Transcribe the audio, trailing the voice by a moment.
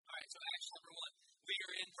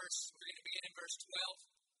we're going to begin in verse 12.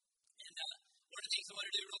 And one of the things I want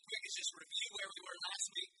to do real quick is just review where we were last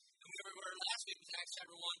week. And where we were last week was Acts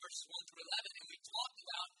chapter 1, verses 1 through 11. And we talked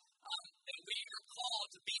about that we are called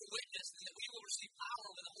to be a witness and that we will receive power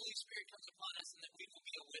when the Holy Spirit comes upon us and that we will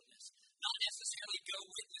be a witness. Not necessarily go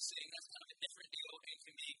witnessing. That's kind of a different deal and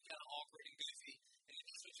can be kind of awkward and goofy. And if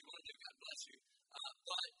that's what you want to do, God bless you.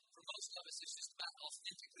 But for most of us, it's just about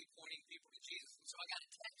authentically pointing people to Jesus. And so I got a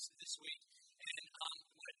text this week. And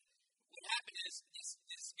what happened is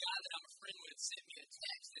this guy that I'm a friend with sent me a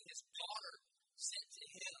text that his daughter sent to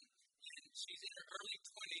him. And she's in her early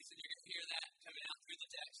 20s, and you're going to hear that coming out through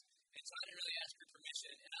the text. And so I didn't really ask her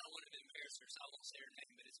permission, and I don't want to embarrass her, so I won't say her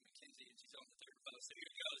name, but it's Mackenzie, and she's on the third row. So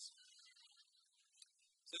here it goes.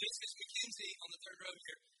 So this is Mackenzie on the third row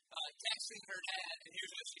here, texting her dad, and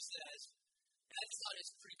here's what she says. And I just thought it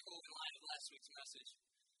was pretty cool in light of last week's message.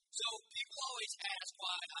 So people always ask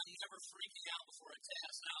why I'm never freaking out before a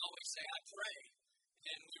test, and I always say I pray.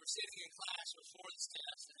 And we were sitting in class before this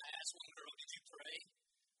test, and I asked one girl, did you pray?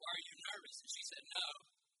 Why are you nervous? And she said, no.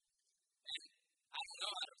 And I don't know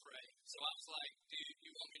how to pray. So I was like, do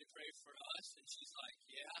you want me to pray for us? And she's like,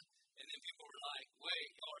 yeah. And then people were like, wait,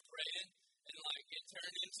 y'all are praying? And like it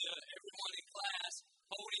turned into everyone in class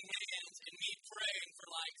holding hands and me praying for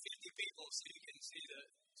like 50 people so you can see the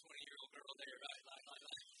 20-year-old girl there, right? Like.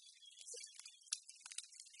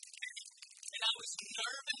 And I was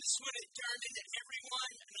nervous when it turned into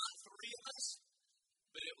everyone, not 3 of us,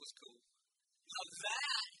 but it was cool. Now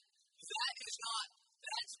that is not,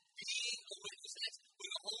 that's being a witness. That's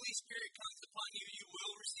when the Holy Spirit comes upon you, you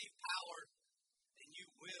will receive power and you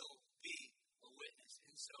will be a witness.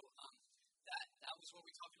 And so that was what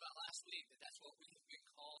we talked about last week, that's what we have been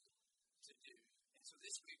called to do. And so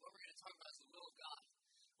this week, what we're going to talk about is the will of God.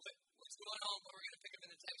 What's going on, what we're going to pick up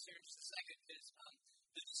in the text here in just a second is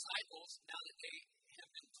the disciples, now that they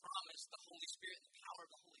have been promised the Holy Spirit, the power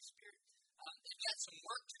of the Holy Spirit, they've got some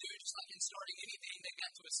work to do. Just like in starting anything, they've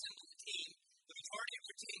got to assemble the team. The majority of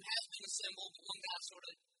their team has been assembled, but one guy sort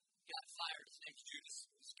of got fired. His name's Judas.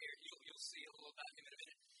 I'm scared. You'll see a little about him in a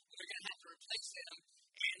minute. And they're going to have to replace him.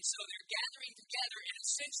 And so they're gathering together, and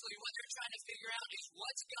essentially what they're trying to figure out is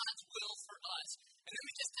what's God's will for us. And let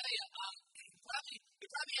me just tell you, it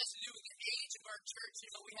probably has to do with the age of our church. You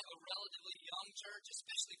know, we have a relatively young church,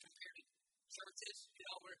 especially compared to churches. You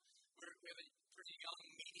know, we have a pretty young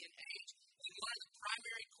median age. And one of the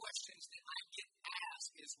primary questions that I get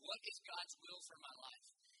asked is, what is God's will for my life?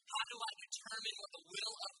 How do I determine what the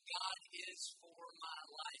will of God is for my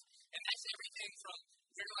life? And that's everything from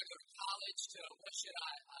where do I go to college to what should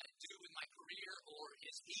I do with my career, or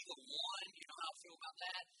is he the one? You know how I feel about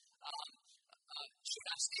that. Should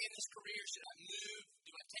I stay in this career? Should I move?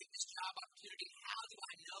 Do I take this job opportunity? How do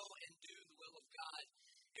I know and do the will of God?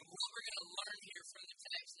 And what we're going to learn here from the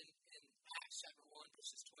text in Acts chapter 1,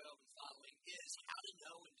 verses 12 and following is how to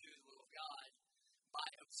know and do the will of God by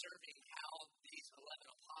observing how these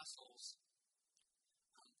 11 apostles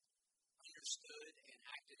understood and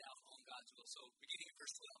acted out on God's will. So beginning at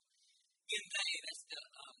verse 12. In they, that's the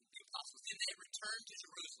apostles, then they returned to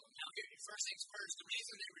Jerusalem. Now here, first things first, the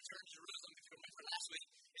reason they returned to Jerusalem, if you remember last week,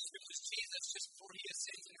 is because Jesus, just before he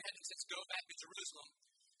ascends into heaven, says, go back to Jerusalem.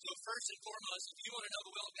 So first and foremost, if you want to know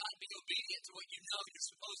the will of God, be obedient to what you know you're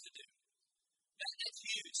supposed to do. That's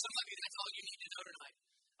huge. Some of you, that's all you need to know tonight.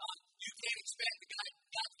 You can't expect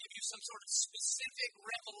God to give you some sort of specific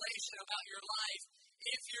revelation about your life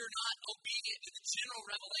if you're not obedient to the general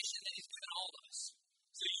revelation that he's given all of us.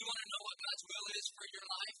 So you want to know what God's will is for your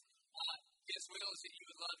life? His will is that you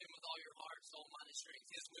would love him with all your heart, soul, mind, and strength.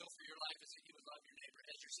 His will for your life is that you would love your neighbor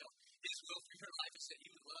as yourself. His will for your life is that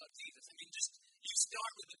you would love Jesus. I mean, just you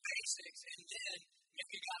start with the basics, and then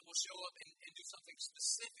maybe God will show up and do something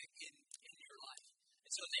specific in your life.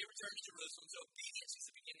 And so they returned to Jerusalem. So obedience is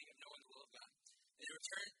the beginning of knowing the will of God. And they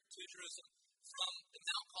returned to Jerusalem from the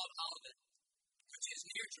mount called Olivet, which is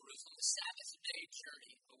near Jerusalem, a Sabbath-day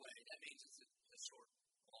journey away. That means it's a short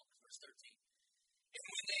walk, verse 13. And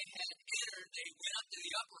when they had entered, they went up to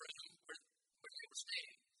the upper room where they were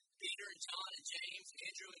staying. Peter and John and James,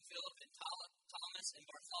 Andrew and Philip and Thomas and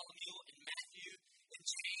Bartholomew and Matthew and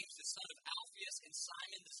James, the son of Alphaeus, and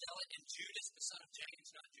Simon the Zealot, and Judas, the son of James,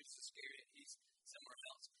 not Judas Iscariot, he's somewhere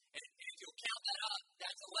else. And if you'll count that up,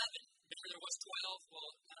 that's 11. Remember there was 12,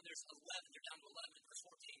 well, now there's 11, they're down to 11, verse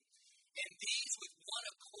 14. And these, with one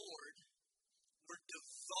accord, were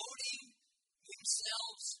devoting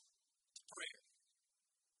themselves to prayer.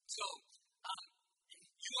 So,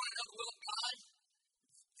 you want to know the will of God?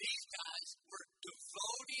 These guys were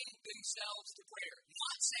devoting themselves to prayer.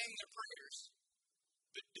 Not saying their prayers,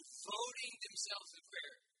 but devoting themselves to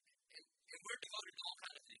prayer. And And we're devoted to all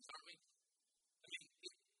kinds of things, aren't we? I mean,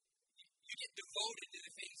 you get devoted to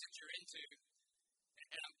the things that you're into.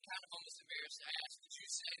 And I'm kind of almost embarrassed to ask, would you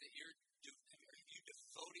say that have you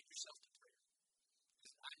devoted yourself to prayer?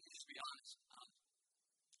 Because I can just be honest.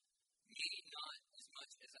 Me, not as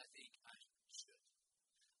much as I think I should.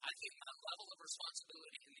 I think my level of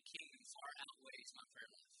responsibility in the kingdom far outweighs my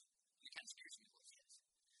prayer life. And it kind of scares me a little bit.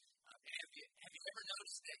 Have you ever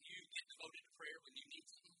noticed that you get devoted to prayer when you need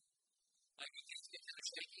something? Like when things get kind of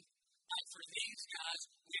shaky? Like for these guys,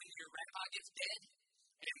 when your rabbi gets dead,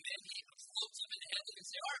 and then he floats up in heaven and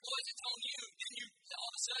says, all right, boys, it's on you. Then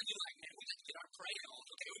all of a sudden, you're like, man, we got to get our prayer on.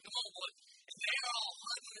 Okay, we come on, boys. And they're all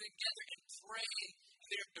huddling together and praying. And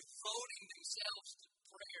they're devoting themselves to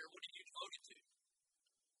prayer. What are you devoted to?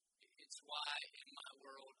 It's why, in my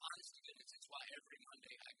world, honest to goodness, it's why every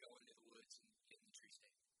Monday I go into the woods and get in the tree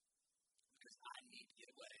stand. Because I need to get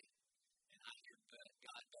away. And I hear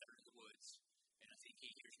God better in the woods. And I think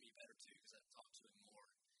He hears me better, too, because I talk to Him more.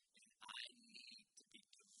 And I need to be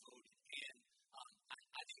devoted. And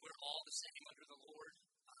I think we're all the same under the Lord.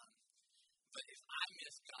 But if I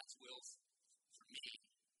miss God's will for me,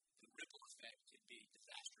 the ripple effect could be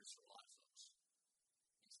disastrous for a lot of folks.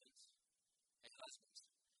 Makes sense? And husbands,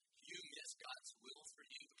 you miss God's will for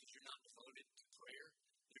you because you're not devoted to prayer.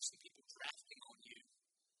 There's some people drafting on you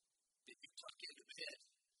that you tuck into bed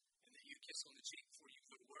and that you kiss on the cheek before you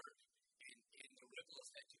go to work. And the ripple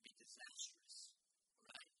effect could be disastrous.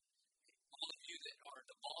 Right? All of you that are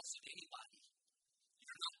the boss of anybody,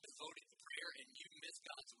 you're not devoted to prayer and you miss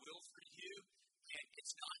God's will for you, and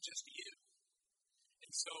it's not just you.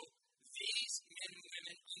 And so these men and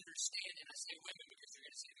women understand, and I say women because you're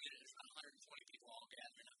going to see in a minute, there's about 120 people all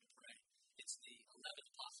gathering up to pray. It's the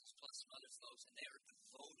 11 apostles plus some other folks, and they are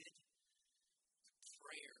devoted to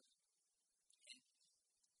prayer. And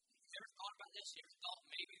you ever thought about this? You ever thought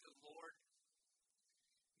maybe the Lord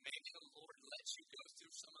lets you go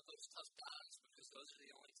through some of those tough times because those are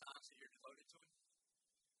the only times that you're devoted to Him?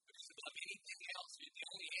 Because above anything else, the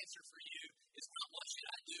only answer for you is not what should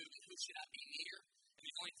I do, but who should I be near? And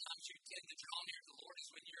the only times you tend to draw near the Lord is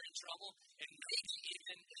when you're in trouble. And maybe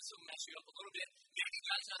even, this will mess you up a little bit, maybe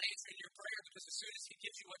God's not answering your prayer because as soon as He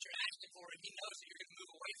gives you what you're asking for, He knows that you're going to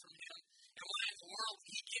move away from Him. And why in the world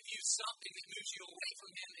He give you something that moves you away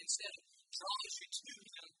from Him instead of draws you to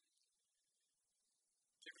Him?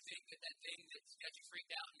 Do you ever think that thing that's got you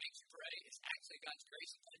freaked out and makes you pray is actually God's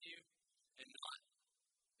grace upon you and not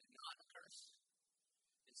a curse?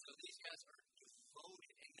 And so these guys are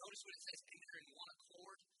devoted. And notice what it says, and they're in one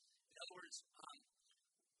accord. In other words,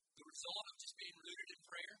 the result of just being rooted in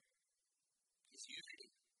prayer is unity.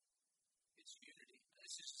 It's unity.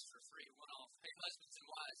 This is just for free, one off. Hey, husbands and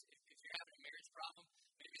wives, if you're having a marriage problem,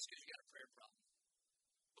 maybe it's because you got a prayer problem.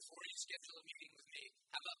 Before you schedule a meeting with me,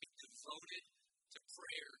 how about be devoted to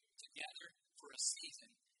prayer together for a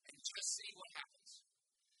season and just see what happens?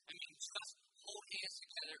 I mean, just hold hands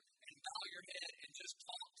together and bow your head and just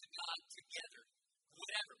talk to God together.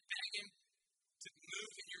 Whatever. Beg Him to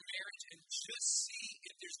move in your marriage and just see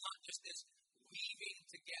if there's not just this weaving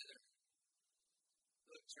together.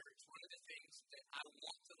 Look, church, one of the things that I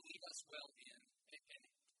want to lead us well in, and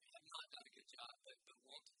have not done a good job, but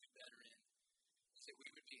want to do better in, is that we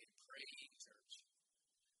would be a praying church.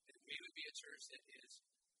 That we would be a church that is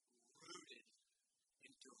rooted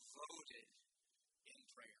and devoted in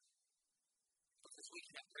prayer. Because we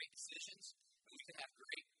can have great decisions, and we can have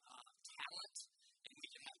great talent, and we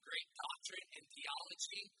can have great doctrine and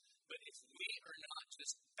theology, but if we are not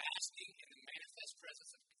just basking in the manifest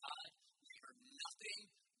presence of God, we are nothing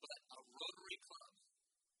but a Rotary Club,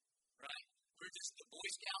 right? We're just the Boy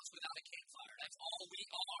Scouts without a campfire. That's all we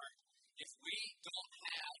are. If we don't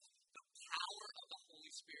have the power of the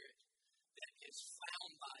Holy Spirit that is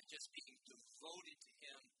found by just being devoted to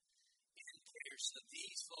Him in prayer. So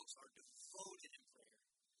these folks are devoted in prayer.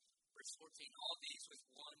 Verse 14, all these with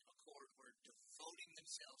one accord were devoting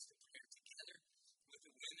themselves to prayer together with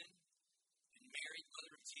the women and Mary,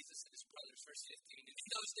 mother of Jesus, and His brothers. Verse 15, and in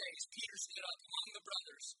those days Peter stood up among the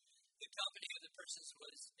brothers. The company of the persons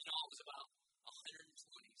was, in all, was about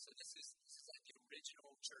 120. So this is like the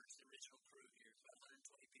original church, the original crew here. It's about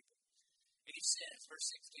 120 people. And he says, verse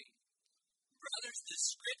 16, brothers, the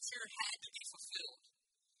scripture had to be fulfilled,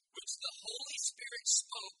 which the Holy Spirit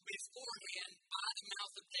spoke beforehand by the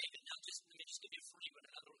mouth of David. Now, let me just give you a free one.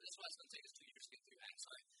 This is why it's going to take us 2 years to get through Acts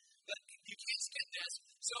 5. But you can't skip this.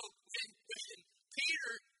 So when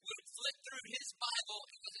Peter would flip through his Bible,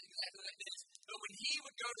 it wasn't exactly like this, but when he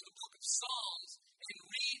would go to the book of Psalms and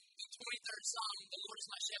read the 23rd Psalm, the Lord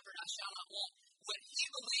is my shepherd, I shall not want, what he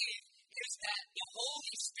believed is that the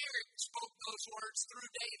Holy Spirit spoke those words through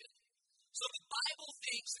David. So the Bible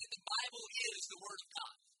thinks that the Bible is the Word of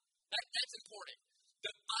God. That's important.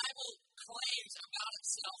 The Bible claims about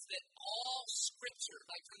itself that all Scripture,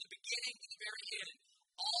 like from the beginning to the very end,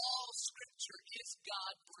 all Scripture is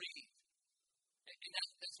God-breathed. And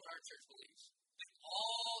that's what our church believes. That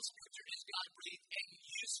all Scripture is God-breathed and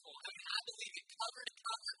useful. I mean, I believe it cover to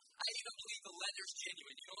cover. I even believe the letter's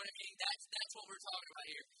genuine. You know what I mean? That's what we're talking about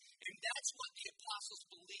here. And that's what the apostles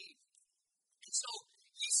believe. And so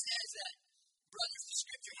he says that, brothers, the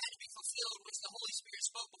Scripture had to be fulfilled, which the Holy Spirit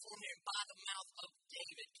spoke beforehand by the mouth of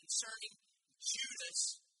David concerning Judas,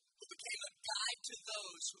 who became a guide to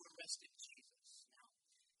those who arrested Jesus. Now,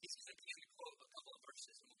 he's going to begin to quote a couple of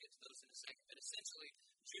verses, and we'll get to those in a second. But essentially,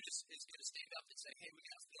 Judas is going to stand up and say, hey, we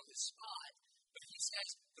got to fill his spot. But he says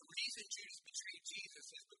the reason Judas betrayed Jesus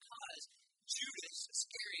is because Judas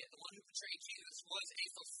Iscariot, the one who betrayed Jesus, was a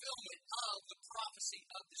fulfillment of the prophecy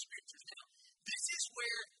of the Scriptures. Now, this is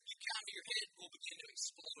where your head will begin to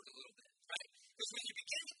explode a little bit, right? Because when you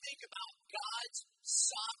begin to think about God's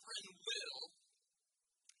sovereign will,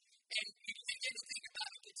 and you begin to think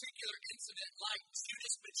about a particular incident like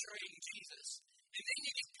Judas betraying Jesus, and then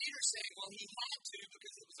you get Peter saying, well, he had to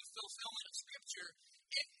because it was a fulfillment of Scripture.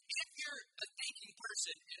 If you're a thinking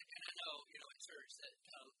person, and I know, at church that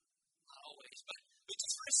not always, but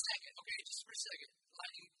just for a second, okay, just for a second,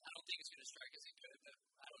 lightning, I don't think it's going to strike as it could, but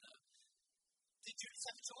I don't know. Did Judas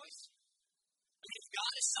have a choice? I mean, if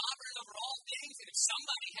God is sovereign over all things, and if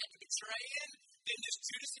somebody had to betray him, then does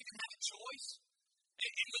Judas even have a choice?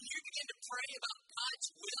 And when you begin to pray about God's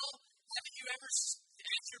will, haven't you ever,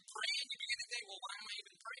 as you're praying, you begin to think, well, why am I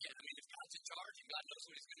even praying? I mean, if God's in charge and God knows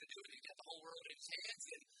what he's going to do and he's got the whole world in his hands,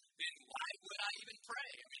 then why would I even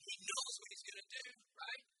pray? I mean, he knows what he's going to do,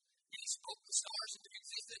 right? He spoke the stars into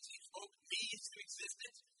existence. He spoke me into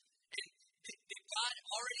existence. And did God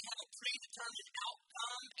already have a predetermined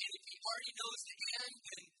outcome? And if he already knows the end,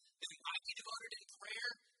 then why be devoted in prayer?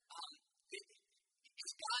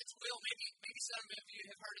 It's God's will. Maybe some of you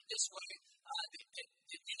have heard it this way, that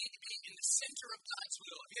you need to be in the center of God's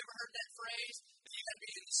will. Have you ever heard that phrase? That you got to be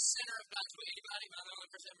in the center of God's will. Anybody? I'm the only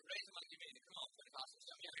person ever raised them. Give me a come on, Pentecostals.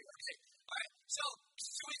 Tell me how you are. Okay. All right. So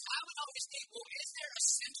I would always think, well, is there a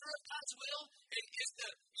center of God's will? And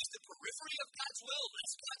is the periphery of God's will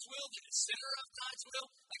less God's will than the center of God's will?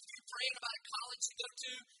 Like if you're praying about a college to go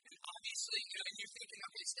to, and obviously, and you're thinking,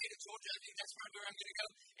 okay, state of Georgia, I think that's probably where I'm going to go.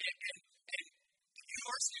 And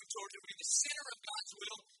University of Georgia would be the center of God's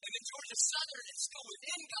will, and then Georgia Southern is still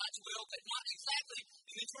within God's will, but not exactly,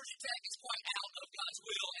 and then Georgia Tech is quite out of God's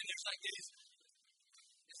will, and there's like this.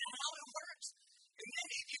 Is that how it works? And then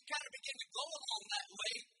if you kind of begin to go along that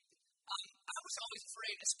way, I was always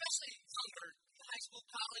afraid, especially younger, high school,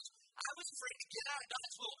 college, I was afraid to get out of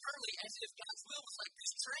God's will early, as if God's will was like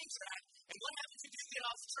this train track, and what happens if you get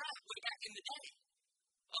off the track way back in the day?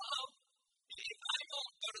 If I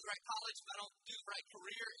don't go to the right college, if I don't do the right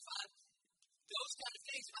career, those kind of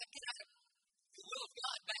things, if I get out of the will of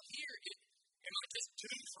God back here, am I just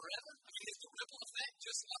doomed forever? I mean, is the ripple effect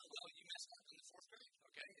just like, well, you messed up in the fourth grade,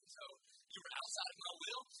 okay? And so you were outside of my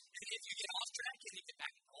will, and if you get off track, can you get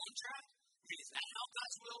back on track? I mean, is that how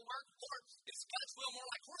God's will works? Or is God's will more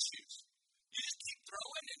like horseshoes? You just keep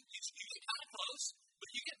throwing, and you get kind of close, but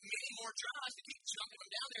you get many more tries to keep jumping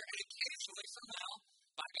them down there, and occasionally, somehow,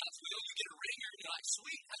 by God's will, you get a ringer, and you're like,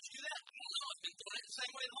 sweet, how'd you do that? I don't know, I've been doing it the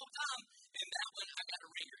same way the whole time, and that one, I got a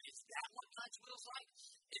ringer. Is that what God's will is like?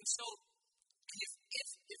 And so,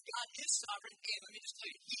 if God is sovereign, and let me just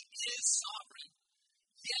tell you, he is sovereign,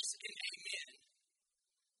 yes and amen.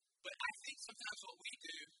 But I think sometimes what we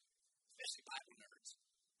do, especially Bible nerds,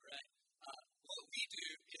 right, what we do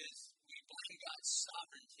is we blame God's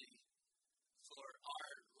sovereignty for our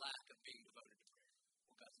lack of being devoted to prayer.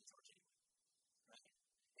 Well, God's in charge anyway, right?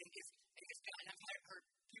 And if God, and I've heard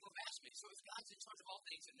people have asked me, so if God's in charge of all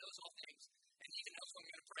things and knows all things, and even knows when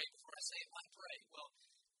I'm going to pray before I say it, why pray? Well,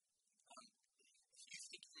 if you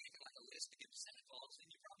think you're making like a list to give to Santa Claus, then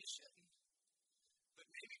you probably shouldn't. But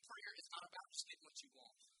maybe prayer is not about just getting what you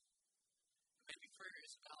want. Maybe prayer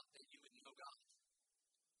is about that you would know God.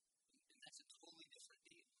 And that's a totally different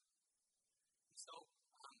deal. And so,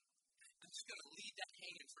 I'm just going to leave that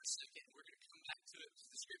hanging for a second, and we're going to come back to it because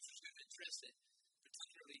the Scripture is going to address it,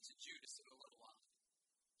 particularly to Judas in a little while.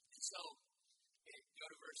 And so, go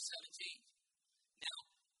to verse 17. Now,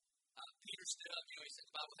 Peter stood up, he said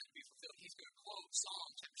the Bible had to be fulfilled. He's going to quote Psalm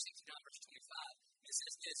chapter 69, verse 25. It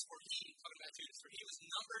says this, talking about Judas, for he was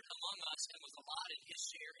numbered among us and was allotted his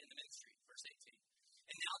share in the ministry, verse 18.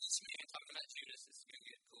 And now this man, talking about Judas, this is going to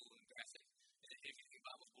get cool and graphic. If you think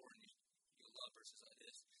Bible's boring, you'll love verses like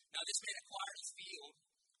this. Now this man acquired a field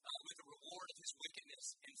with the reward of his wickedness,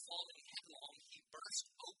 and falling heavily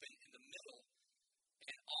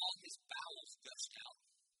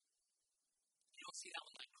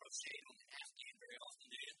shade on an Afghan very often,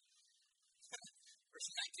 do you? Verse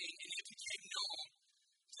 19, and it became known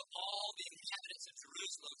to all the inhabitants of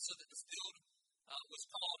Jerusalem, so that the field was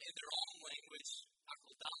called in their own language,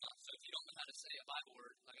 Akeldama. So if you don't know how to say a Bible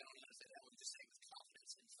word, like I don't know how to say that one, just say it with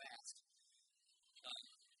confidence and fast.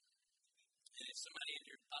 And if somebody in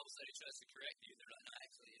your Bible study tries to correct you, they're like, no,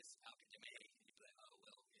 actually, it's Akeldama. And you'd be like, oh,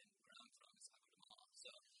 well, where I'm from, it's Akeldama.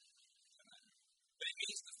 So, but it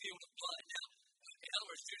means the field of blood. Now, in other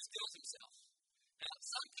words, Judas kills himself. Now,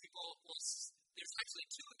 some people will, there's actually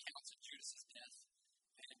two accounts of Judas's death.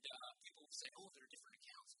 And people will say, oh, there are different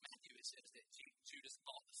accounts. Matthew, it says that Judas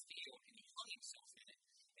bought the field and he hung himself in it.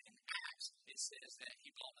 And in Acts, it says that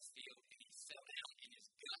he bought the field and he fell down and his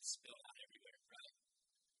guts spilled out everywhere, right?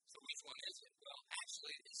 So which one is it? Well,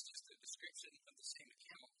 actually, it's just a description of the same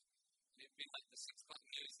account. It would be like the 6 o'clock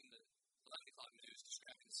news and the 11 o'clock news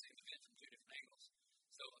describing the same event from two different angles.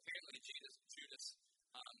 So apparently Judas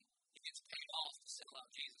he gets paid off to sell out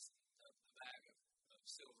Jesus a bag of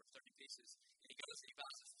silver, 30 pieces, and he goes and he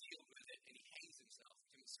buys a field with it, and he hangs himself,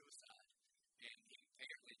 commits suicide, and he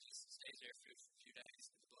apparently just stays there for a few days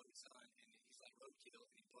in the bloody sun, and he's like roadkill,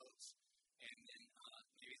 and he blows, and then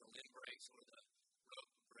maybe the limb breaks or the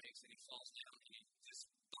rope breaks, and he falls down, and he just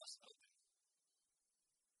busts open.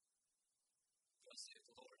 God save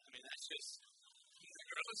the Lord. I mean, that's just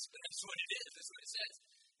gross, but that's what it is. That's what it says.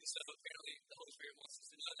 And so apparently the Holy Spirit wants us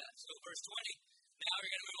to know that. So verse 20, now we're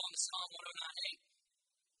going to move on to Psalm 109:8.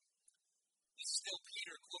 This is still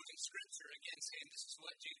Peter quoting Scripture again, saying this is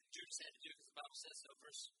what Judas had to do because the Bible says so.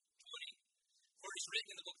 Verse 20, for it is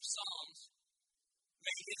written in the book of Psalms,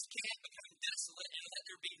 may his camp become desolate, and let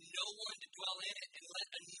there be no one to dwell in it, and let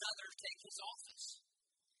another take his office.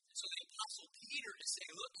 So the Apostle Peter is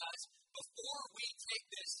saying, look guys, before we take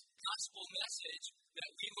this gospel message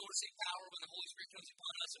that we will receive power when the Holy Spirit comes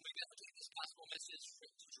upon us, and we've got to take this gospel message to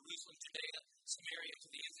Jerusalem, Judea, Samaria, to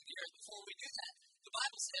the ends of the earth. Before we do that, the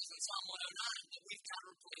Bible says in Psalm 109 that we've got to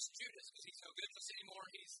replace Judas because he's no good for us anymore.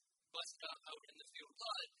 He's busted up over in the field of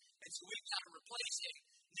blood. And so we've got to replace him.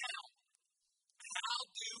 Now, how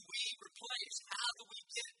do we replace? How do we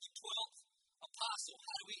get the 12th apostle?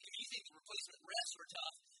 How do we, if you think the replacement rests are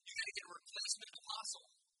tough, you got to get a replacement apostle.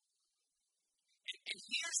 And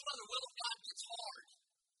here's where the will of God gets hard.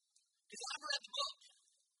 Because I've read the book.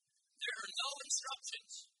 There are no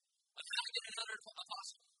instructions on how to get another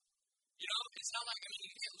apostle. You know, it's not like,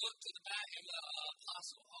 you can't look to the back of the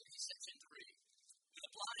apostle. Okay, section 3. You're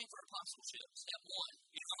applying for apostleship, step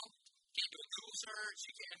 1. You know, can't do a Google search.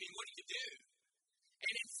 You can't, what do you do?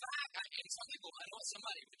 And in fact, and some people, I know what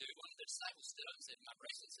somebody would do. One of the disciples stood up and said, my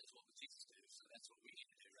bracelet says, what would Jesus do? So that's what we need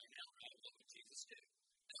to do right now, right? What would Jesus do?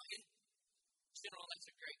 Now, in general, that's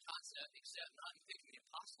a great concept, except not in picking the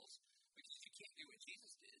apostles, because you can't do what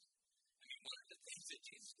Jesus did. One of the things that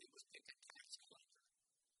Jesus did was pick a tax collector.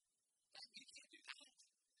 You can't do that.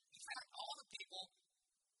 In fact, all the people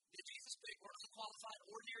that Jesus picked were unqualified,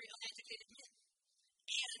 ordinary, uneducated men.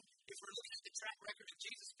 And if we're looking at the track record of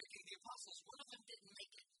Jesus picking the apostles, one of them didn't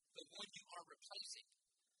make it, the one you are replacing.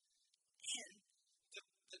 And,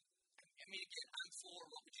 again, I'm for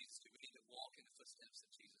what would Jesus do? We need to walk in the footsteps of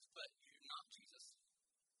Jesus, but you're not Jesus.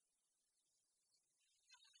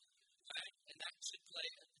 Right? And that should play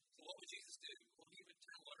it. So what would Jesus do? Well, he would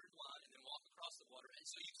turn water into wine and then walk across the water. And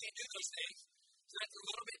so you can't do those things. So that's a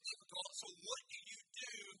little bit difficult. So what do you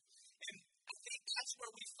do? And I think that's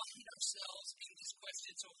where we find ourselves in this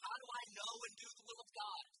question. So how do I know and do the will of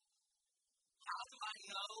God? How do I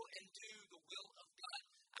know and do the will of God?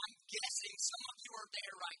 I'm guessing some of you are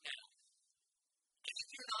there right now. And if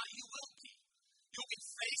you're not, you will be. You'll be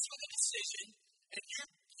faced with a decision and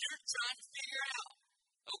you're trying to figure out,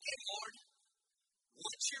 okay, Lord,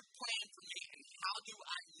 what's your plan for me and how do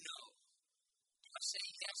I know? Do I say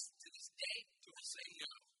yes to this date? Do I say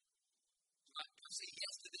no? Do I say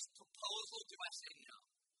yes to this proposal? Do I say no?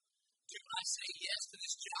 Do I say yes to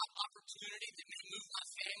this job opportunity that may move my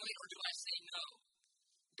family or do I say no?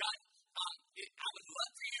 God, I would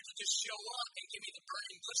love for you to just show up and give me the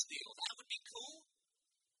burning bush deal. That would be cool.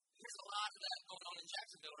 There's a lot of that going on in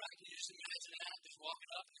Jacksonville, right? Can you just imagine that? Just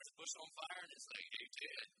walking up and there's a bush on fire and it's like, hey,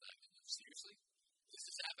 Ted, seriously? This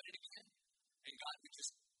is happening again? And God would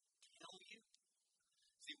just tell you.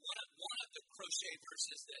 See, one of the crochet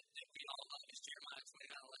verses that we all love is Jeremiah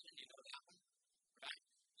 29:11. You know that one? Right?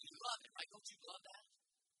 You love it, right? Don't you love that?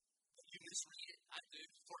 But you misread it. I do.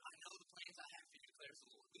 For I know the plans I have for you, declares the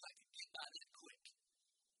Lord. We like to get by that quick.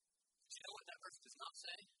 But you know what that verse does not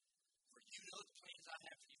say? For you know the plans I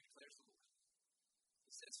have for you, declares the Lord.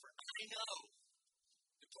 It says, for I know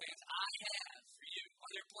the plans I have for you.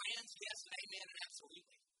 Are there plans? Yes and amen and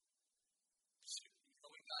absolutely.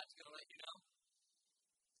 Knowing God's going to let you know?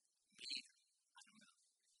 Me either. I don't know.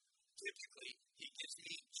 Typically, He gives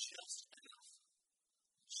me just enough.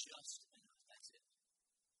 Just enough. That's it.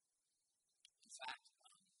 In fact,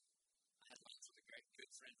 I had lunch with a great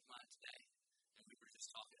good friend of mine today, and we were just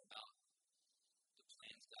talking about the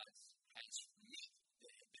plans God has for me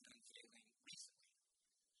that have been unveiling recently.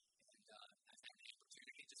 And I've had the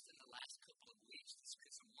opportunity just in the last couple of weeks to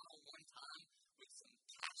spend some one-on-one time with some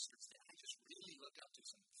pastors that I just really look up to,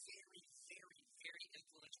 some very, very, very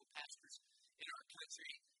influential pastors in our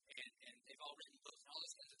country, and they've all written books and all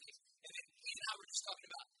those kinds of things. And then he and I were just talking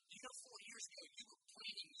about, 4 years ago, you were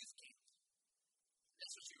planning youth camp.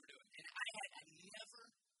 That's what you were doing. And I never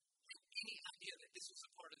had any idea that this was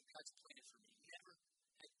a part of God's plan for me. Never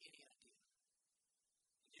had any idea.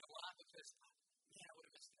 And you know why? Because, I would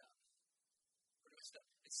have messed it up.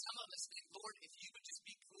 And some of us think, Lord, if you would just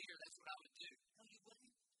be clear, that's what I would do. No, you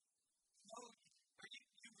wouldn't. No,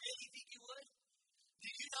 you really think you would?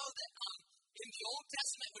 Did you know that in the Old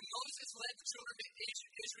Testament, when Moses led the children of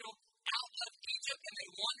Israel out of Egypt and they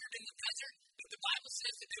wandered in the desert, that the Bible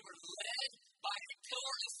says that they were led by a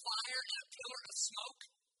pillar of fire and a pillar of smoke?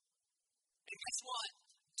 And guess what?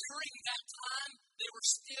 During that time, they were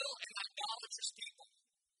still an idolatrous people.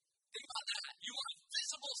 Think about that. You want a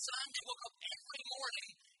visible sign? They woke up every morning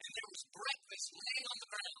and there was breakfast laying on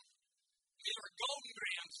the ground. There were golden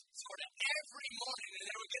grams sort of every morning, and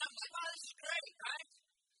they would get up like, oh, this is great, right?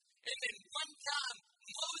 And then one time,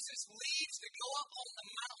 Moses leaves to go up on the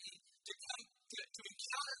mountain to come to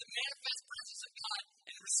encounter the manifest presence of God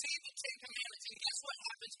and receive the Ten Commandments. And guess what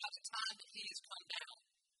happens by the time that he has come down?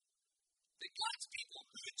 That God's people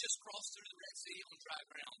who had just crossed through the Red Sea on dry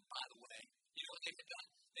ground, by the way, you know what they had done?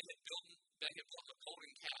 They had built a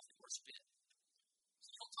golden calf and worshiped it. So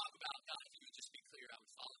don't talk about God. If you would just be clear, I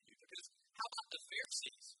would follow you. Because how about the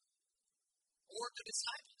Pharisees or the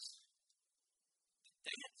disciples?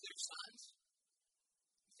 They had clear signs.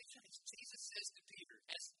 Jesus says to Peter,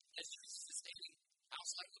 as Jesus is standing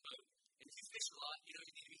outside of the boat, and if you fish a lot, you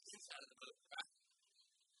need to be inside of the boat, right?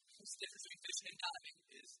 The difference between fishing and diving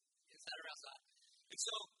is inside or outside. And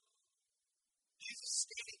so, Jesus is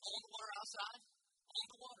standing on the water outside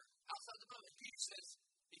of the boat. And Peter says,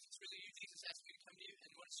 if it's really you, Jesus asked me to come to you.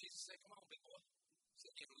 And what does Jesus say? Come on, big boy. So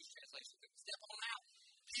in loose translation, step on out.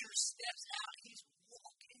 Peter steps out. He's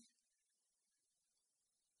walking.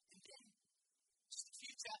 And then, just a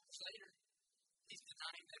few chapters later, he's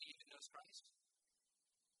denying that he even knows Christ.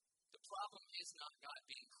 The problem is not God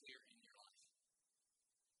being clear in your life.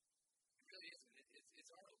 It really isn't.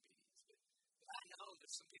 It's our obedience. But I know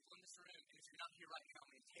there's some people in this room, and if you're not here right now,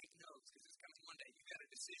 take notes, because it's coming one day. You've got a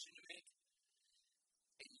decision to make,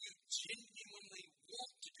 and you genuinely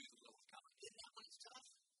want to do the will of God. Isn't that when it's tough?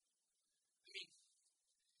 I mean,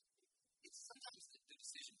 it's sometimes the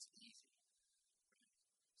decision's easy.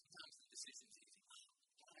 Sometimes the decision's easy. Oh,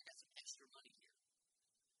 God, I got some extra money here.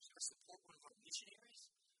 Should I support one of our missionaries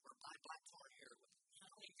or buy black tar heroin? I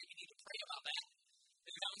don't even think you need to pray about that.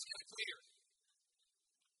 And that one's kind of clear.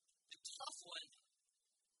 The tough one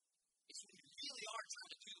is when you really are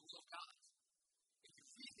trying to do the will of God. And you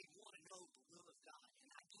really want to know the will of God.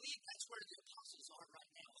 And I believe that's where the apostles are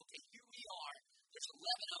right now. Okay, here we are. There's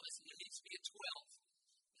 11 of us, and there needs to be a 12.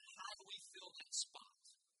 But how do we fill that spot?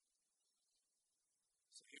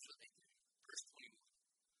 So here's what they do. Verse 21.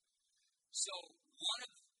 So one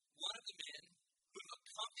of the men who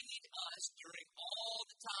accompanied us during all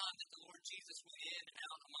the time that the Lord Jesus went in and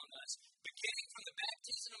out among us, beginning from the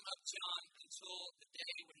baptism of John until the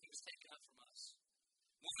day when he was taken up from us.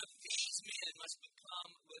 One of these men must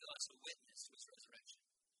become with us a witness to his resurrection.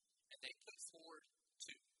 And they put forward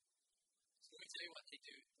two. So let me tell you what they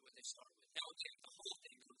do, what they start with. Now again, the whole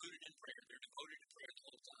thing, they're rooted in prayer. They're devoted to prayer the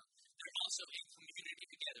whole time. They're also in community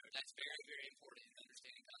together. That's very, very important in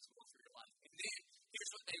understanding God's will for your life. And then,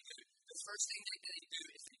 here's what they do. The first thing that they do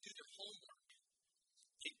is they do their homework.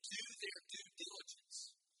 They do their due diligence.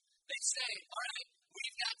 They say, all right,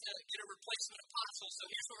 we've got to get a replacement apostle, so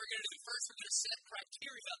here's what we're going to do. First, we're going to set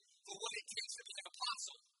criteria for what it takes to be an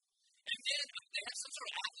apostle. And then they have some sort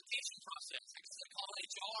of application process. I guess they call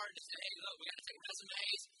HR and say, hey, look, we got to take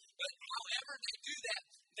resumes. But however they do that,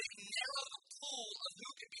 they narrow the pool of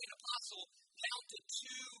who can be an apostle down to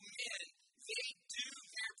two men. They do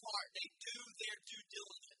their part. They do their due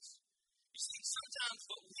diligence. You see, sometimes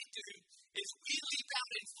what we do is we leap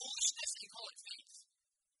out in foolishness and call it faith.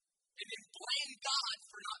 And then blame God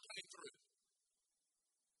for not coming through.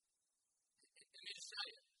 Let me just tell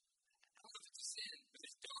you, I don't know if it's a sin, but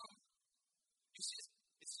it's dumb.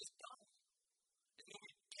 It's just dumb. And then we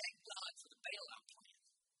beg God for the bailout plan.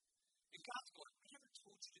 And God's going, I never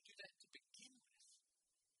told you to do that to begin with.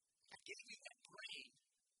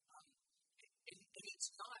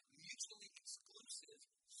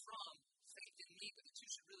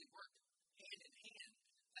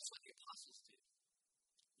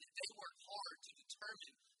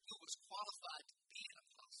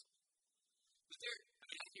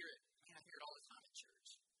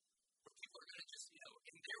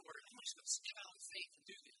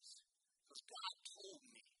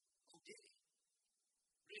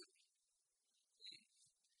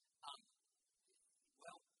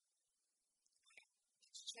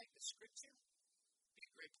 Scripture, be a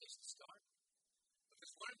great place to start.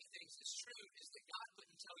 Because one of the things that's true is that God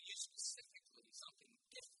wouldn't tell you specifically something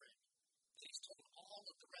different than He's told all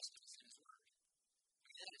of the rest of us in His Word. I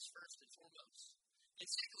mean, that is first and foremost. And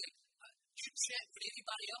secondly, you check with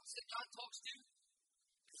anybody else that God talks to,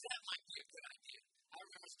 because that might be a good idea. I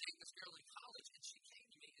remember dating this girl in college, and she came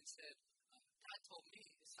to me and said, God told me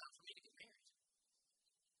it's time for me to get married.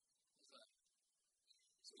 I was like,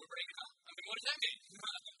 so we're breaking up? I mean, what does that mean?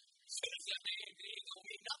 So does that mean it don't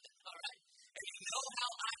mean nothing, all right? And you know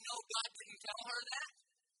how I know God didn't tell her that?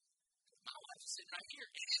 My wife is sitting right here,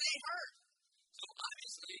 and it ain't her. So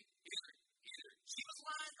obviously, either she was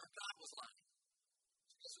lying or God was lying.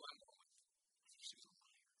 So guess who I'm going with? I think she was a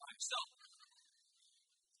liar. All right, so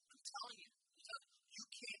I'm telling you, you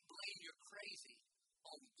can't blame your crazy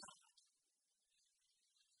on God.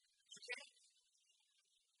 You can't.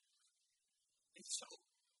 And so,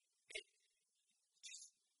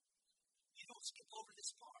 you don't skip over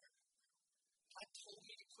this part. God told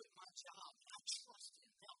me to quit my job, and I trust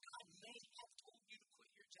Him. Now, God may have told you to quit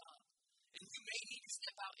your job, and you may need to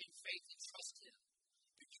step out in faith and trust Him,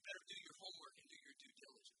 but you better do your homework and do your due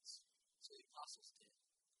diligence. So the apostles did,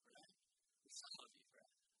 right? And some of you,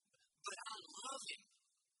 right? But I love Him.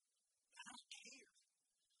 I don't care.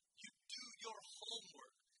 You do your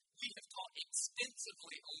homework. We have taught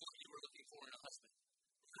extensively on what you were looking for in a husband,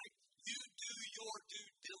 right? You do your due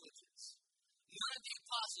diligence. None of the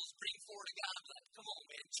apostles bring forward a guy like, come on,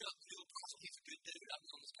 man, Chuck, the apostle, he's a good dude. I've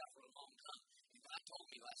known this guy for a long time. And God told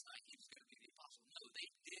me last night he was going to be the apostle. No, they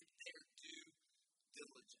did their due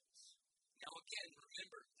diligence. Now, again,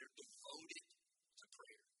 remember, they're devoted to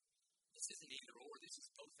prayer. This isn't either or, this is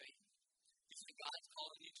both and. If God's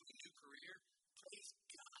calling you to a new career, praise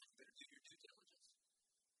God. You better do your due diligence.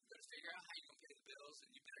 You better figure out how you're going to pay the bills,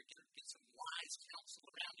 and you better get some wise counsel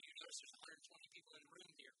around you. Notice there's 120 people in the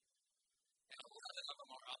room here. And 11 of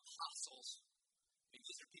them are apostles. I mean,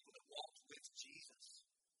 these are people that walked with Jesus.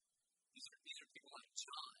 These are people like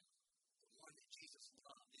John, the one that Jesus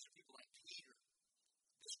loved. These are people like Peter,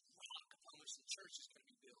 this rock upon which the church is going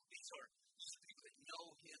to be built. These are people that know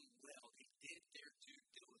Him well. They did their due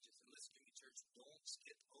diligence. And listen to me, church, don't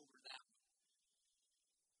skip over that one.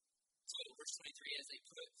 So, verse 23, as they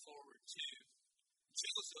put forward to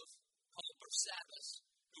Joseph, called Barsabbas,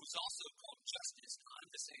 who was also called Justus. I'm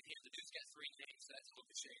just saying here, the dude's got 3 names, so that's a little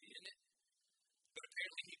bit shady, isn't it? But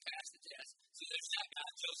apparently he passed the test. So there's that guy,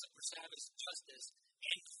 Joseph, Barsabbas, Justus,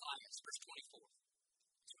 and Matthias, verse 24.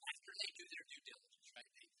 So after they do their due diligence, right,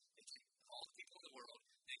 they take all the people in the world,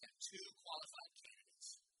 they got 2 qualified candidates.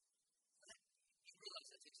 Right? You realize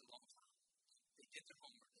that takes a long time. They did their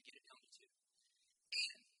homework, they get it down to 2.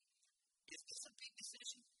 And is this a big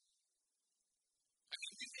decision? I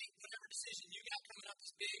mean, you think whatever decision you got coming up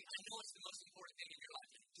is big, I know it's the most important thing in your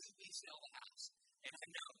life. And do we sell the house? And I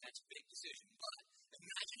know that's a big decision. But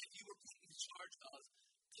imagine if you were put in charge of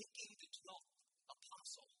picking the 12th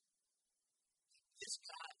apostle. This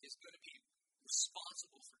guy is going to be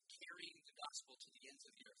responsible for carrying the gospel to the ends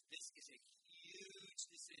of the earth. This is a huge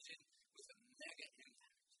decision with a mega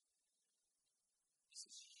impact. This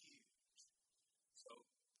is huge. So,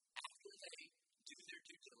 after they do their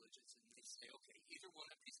due diligence and they say, okay, either one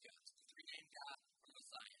of these guys, the 3-named guy or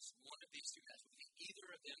Matthias, one of these 2 guys, we think either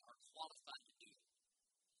of them are qualified to do it.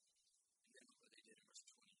 And then look what they did in verse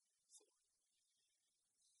 24.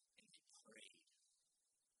 And they prayed.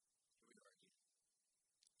 Here we are again.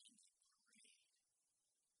 And they prayed.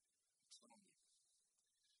 I'm telling you.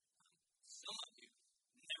 Some of you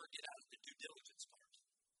never get out of the due diligence part.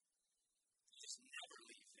 You just never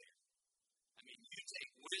leave there. I mean, you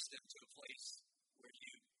take wisdom to a place where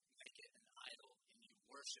you make it an idol and you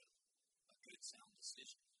worship a good, sound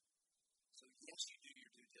decision. So yes, you do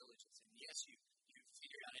your due diligence, and yes, you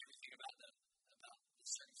figure out everything about the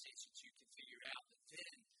circumstances you can figure out, but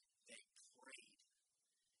then they prayed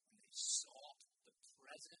and they sought the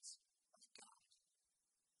presence of God.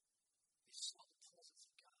 They sought the presence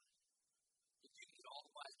of God. If you can get all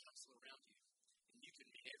the wise counsel around you, and you can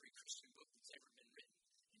read every Christian book that's ever been written,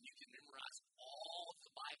 and you can memorize all of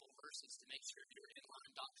the Bible verses to make sure you're in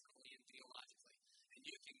line doctrinally and theologically, and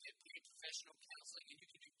you can get paid professional counseling, and you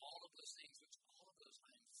can do all of those things, which all of those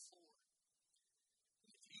I am for.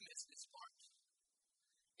 And if you miss this part,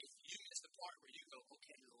 if you miss the part where you go,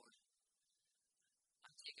 okay, Lord,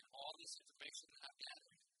 I'm taking all this information that I've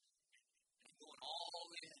gathered, and I'm going all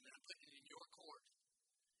in, and I'm putting it in your court,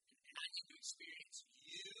 and I need to experience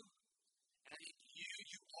you, and I need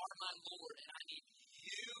you are my Lord, and I need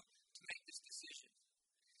you to make this decision.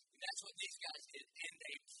 And that's what these guys did. And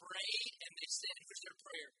they prayed and they said, here's their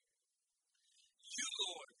prayer. You,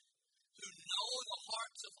 Lord, who know the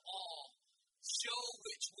hearts of all,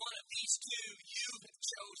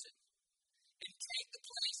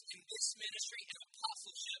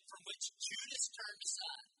 Judas turned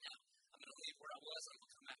aside. Now, I'm going to leave where I was. I'm going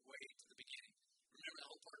to come back way to the beginning. Remember the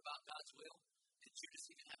whole part about God's will? Did Judas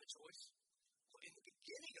even have a choice? Well, in the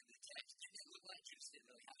beginning of the text, it didn't look like Judas didn't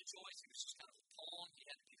really have a choice. He was just kind of a pawn. He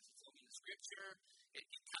had to be fulfilling the scripture. It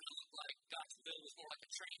kind of looked like God's will was more like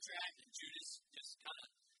a train track, and Judas just kind of,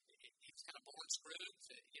 he was kind of born screwed.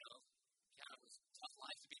 Kind of was a tough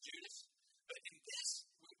life to be Judas. But in this,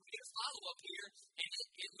 we get a follow-up here, and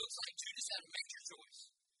it looks like Judas had a major choice.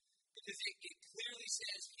 Because it clearly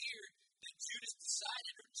says here that Judas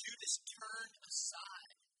decided, or Judas turned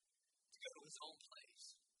aside to go to his own place.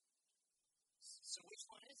 So which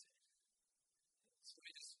one is it? So let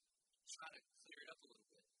me just try to clear it up a little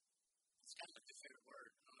bit. It's kind of like the favorite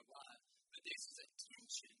word. I don't know why. But this is a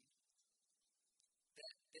tension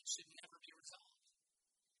that should never be resolved.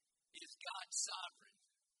 Is God sovereign?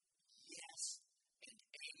 Yes, and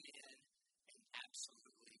amen, and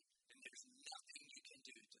absolutely. And there's nothing you can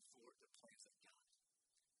do to thwart the plans of God.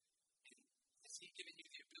 And has He given you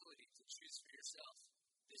the ability to choose for yourself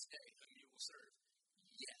this day whom you will serve?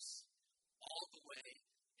 Yes, all the way,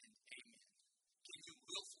 and amen. Can you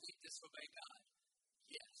willfully disobey God?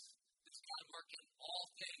 Yes. Does God work in all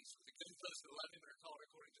things for the good of those who love Him and are called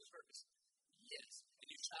according to His purpose? Yes. And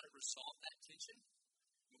you try to resolve that tension?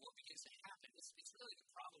 And what begins to happen, it's really the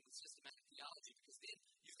problem with systematic theology, because then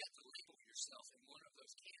you've got to label yourself in one of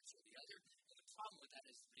those camps or the other. And the problem with that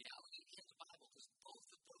is reality and the Bible, because both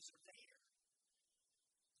of those are there.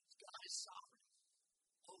 God is sovereign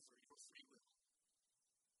over your free will.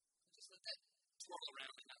 Just let that twirl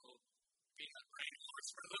around in that little peanut brain horse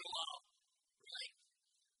for a little while. Right?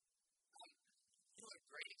 You know what a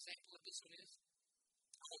great example of this one is?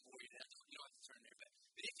 I won't bore you to death. You don't have to turn there.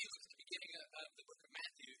 But if you look at the beginning of the book of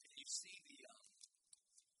Matthew, and you see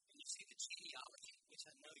the genealogy, which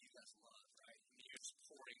I know you guys love, right? I mean, you're just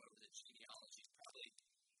poring over the genealogy,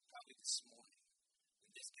 probably this morning.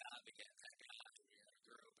 And this guy begat that guy, or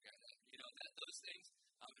girl begat that, those things.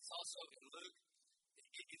 It's also in Luke.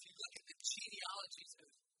 If you look at the genealogies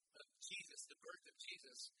of Jesus, the birth of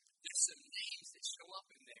Jesus, there's some names that show up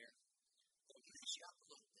in there that mess you up a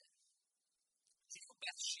little bit. Do you know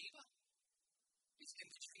Bathsheba is in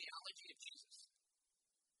the genealogy of Jesus?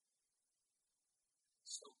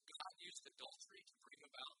 So God used adultery to bring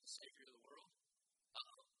about the Savior of the world?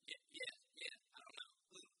 Uh-oh. Yeah. I don't know.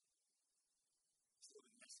 It's a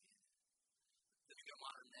little bit messy. Let me go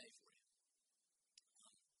modern day for you.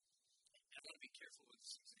 I want to be careful with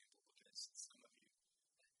this example because some of you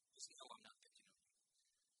just know I'm not picking on you.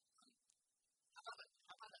 How about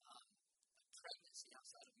a pregnancy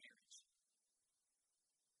outside of marriage?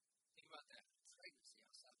 Think about that. Pregnancy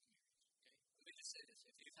outside of marriage. Okay? Let me just say this.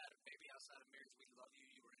 If you've had a baby outside of marriage, we love you.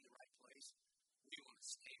 You were in the right place. We want to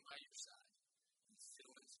stay by your side and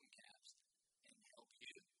fill in some gaps and help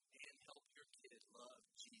you and help your kid love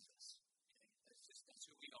Jesus. Okay? That's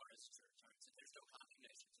who we are as a church. Right? So there's no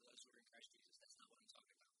condemnation to those who are in Christ Jesus. That's not what I'm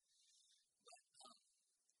talking about. But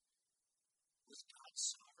was God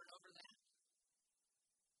sovereign over that?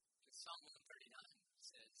 Because Psalm 139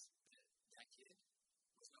 says that kid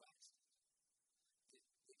was no accident.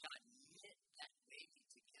 That God knit that baby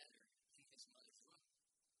together in his mother's womb.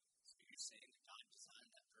 So you're saying that God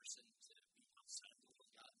designed that person to be outside of the will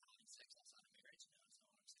of God and having sex outside of marriage? No,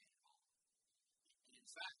 that's not what I'm saying at all. And in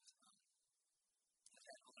fact, I've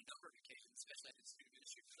had on a number of occasions, especially I did student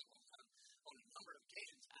ministry for a long time, on a number of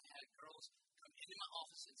occasions I had girls come into my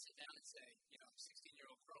office and sit down and say,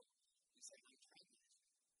 16-year-old girl, and say, I'm pregnant.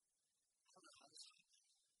 I don't know how this happened.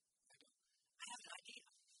 I have an idea.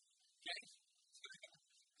 Okay?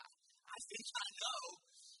 I think I know,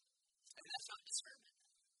 and that's not discernment.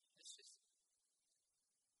 It's just,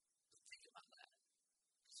 think about that.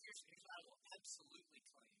 Because here's what I will absolutely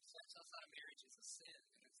claim. Sex outside of marriage is a sin,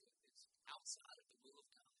 and it's outside of the will of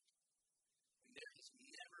God. And there has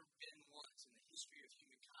never been once in the history of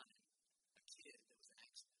humankind a kid that was an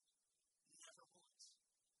accident. Never once.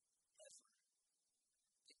 Ever.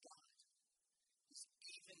 That God is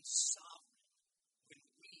even sovereign when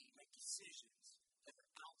we make decisions that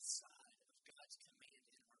are outside of God's command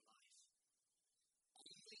in our life.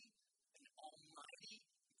 Only an almighty,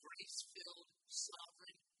 grace-filled,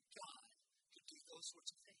 sovereign God could do those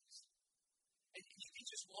sorts of things. And you can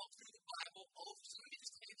just walk through the Bible over. So let me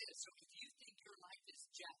just say this. So if you think your life is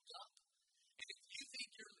jacked up, and if you think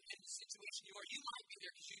you're in the situation you are, you might be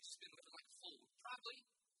there because you've just been living like a fool. Probably.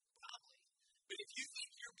 But if you think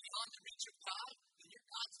you're beyond the reach of God, then your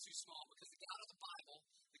God's too small, because the God of the Bible,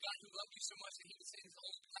 the God who loved you so much that He would send His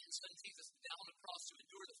only begotten Son Jesus down on the cross to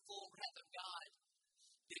endure the full wrath of God,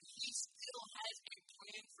 then He still has a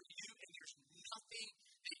plan for you, and there's nothing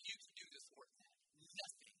that you can do to thwart that.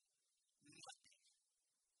 Nothing.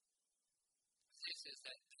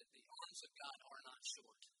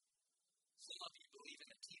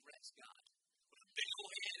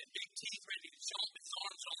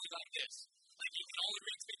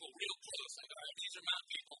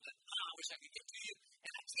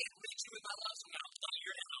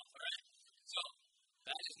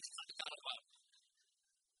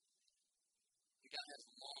 God has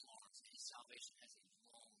long arms and his salvation has a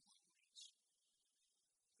long, long reach.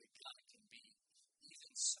 That God can be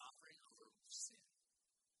even sovereign over sin. Think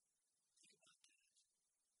about that.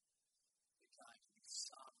 That God can be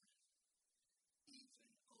sovereign even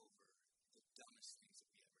over the dumbest things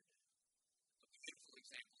that we ever do. A beautiful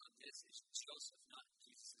example of this is Joseph, not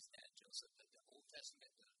Jesus' dad, Joseph, but the Old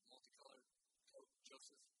Testament, the multicolored coat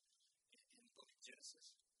Joseph in the book of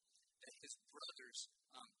Genesis. That his brothers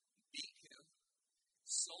beat him,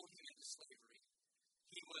 sold him into slavery.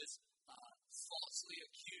 He was falsely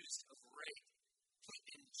accused of rape, put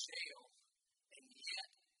in jail, and yet,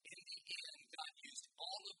 in the end, God used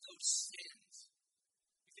all of those sins.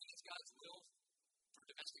 You think it's God's will for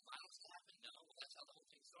domestic violence to happen? No, well, that's how the whole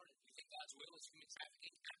thing started. You think God's will is human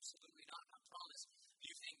trafficking? Absolutely not, I promise. Do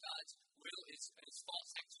you think God's will is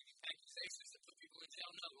false accusations that put people in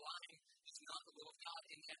jail? No, lying is not the will of God,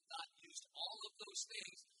 and yet God used all of those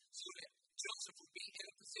things so that Joseph would be in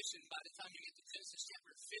a position by the time you get to Genesis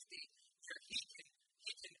chapter 50 where he can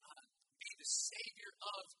be the savior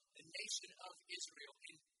of the nation of Israel.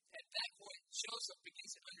 And at that point, Joseph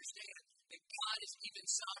begins to understand that God is even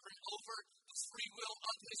sovereign over the free will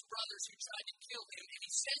of his brothers who tried to kill him. And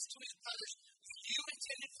he says to his brothers, what you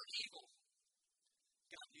intended for evil,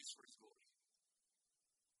 God used for his glory.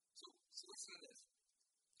 So listen to this.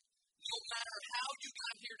 No matter how you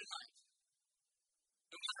got here tonight,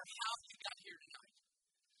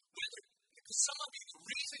 because some of you, the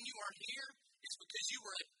reason you are here is because you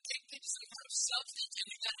were addicted to some kind of substance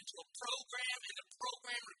and you got into a program and the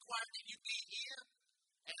program required that you be here.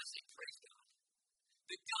 And I say, praise God.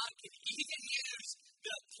 That God can even use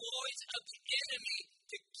the ploys of the enemy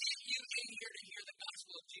to get you in here to hear the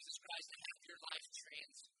gospel of Jesus Christ and have your life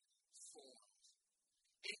transformed.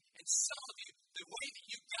 And some of you, the way that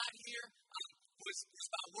you got here was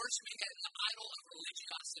by worshiping an idol of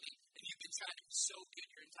religiosity, and you've been trying to be so good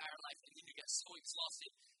your entire life, and then you got so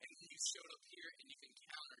exhausted, and then you showed up here and you've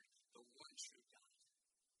encountered the one true God.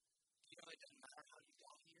 You know, it doesn't matter how you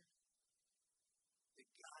got here. That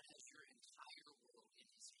God has your entire world in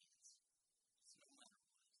his hands. It's no matter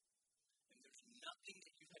what. And there's nothing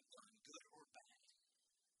that you have done, good or bad,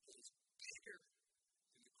 that is bigger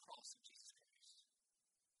than the cross of Jesus Christ.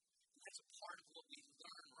 And that's a part of what we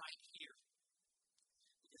learn right here.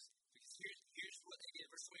 Because here's what they did,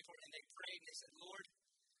 verse 24, and they prayed and they said, Lord,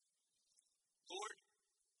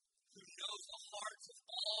 who knows the hearts of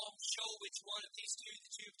all, show which one of these two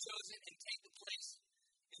that you have chosen and take the place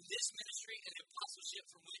in this ministry and the apostleship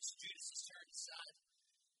from which Judas has turned aside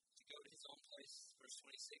to go to his own place. Verse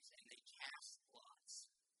 26, and they cast lots.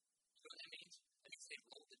 You know what that means? That means they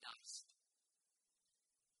rolled the dice.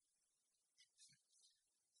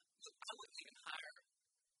 Look, I wouldn't even hire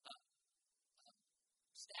a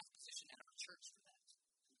staff position at our church for that.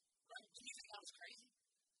 Right? Do you think I was crazy?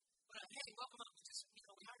 But hey, welcome up.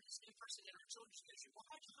 We hired this new person in our children's ministry. Well,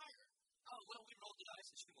 how'd you hire her? Oh, well, we rolled the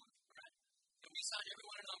dice and she won. Right? And we signed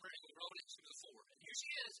everyone a number and we rolled it to the 4. And here she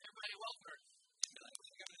is. Everybody welcome her. And we're like, we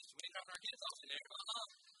ain't dropping our kids off in there.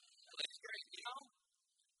 That lady's great. You know?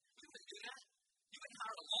 We wouldn't do that. You wouldn't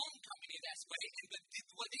hire a loan company that's way. But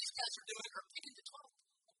what these guys are doing are picking the 12th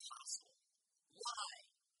apostle. Why?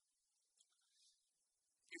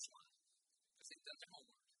 Here's why. Because they've done their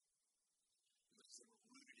homework. Because they were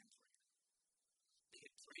rooted in prayer. They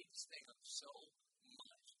had prayed this thing up so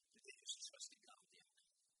much that they just trusted God with the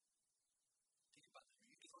outcome. Think about that.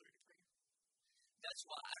 Are you devoted to prayer? That's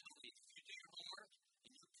why I believe if you do your homework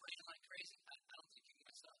and you're praying like crazy, I don't think you can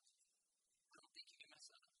mess up.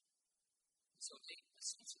 And so they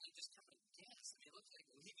essentially just kind of guessed. I mean, it looks like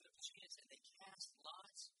they leave it up to chance and they cast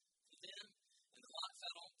lots for them. And the lot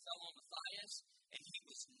fell on Matthias, and he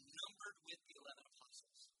was numbered with the 11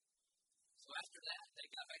 apostles. So after that, they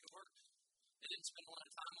got back to work. They didn't spend a lot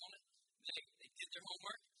of time on it. They did their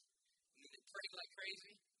homework, and then they prayed like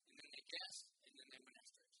crazy, and then they guessed, and then they went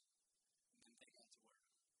after it. And then they got to work.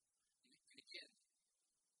 And again,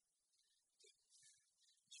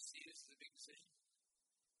 did you see this is a big decision?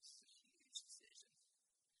 This is a huge decision.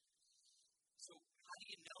 So how do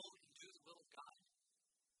you know and do the will of God?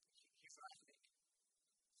 Here's what I think.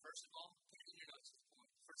 First of all, put it in your notes at this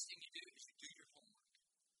point. The first thing you do is you do your homework.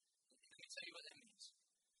 And let me tell you what that means.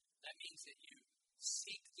 That means that you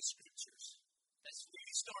seek the scriptures. That's where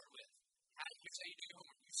you start with. Here's how you do your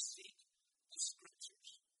homework. You seek the scriptures.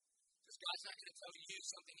 Because God's not going to tell you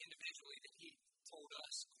something individually that he told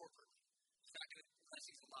us corporately. He's not going to, unless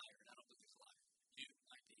he's a liar, and I don't believe he's a liar. You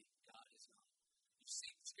might be. God is not. You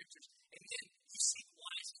seek the scriptures. And then you seek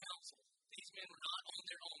wise counsel. These men were not on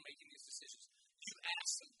their own making these decisions. You ask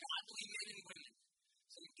some godly men and women.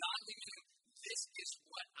 Some godly men. This is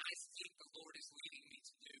what I think the Lord is leading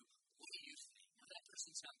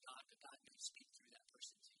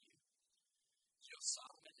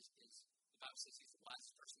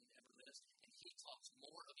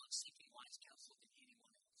counsel than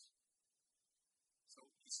anyone else. So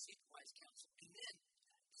you seek wise counsel. And then,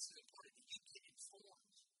 this is important, that you get informed.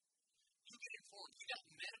 You get informed. You got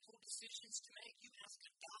medical decisions to make. You ask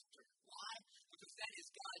a doctor. Why? Because that is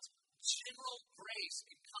God's general grace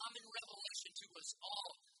and common revelation to us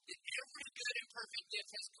all that every good and perfect gift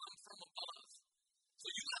has come from above. So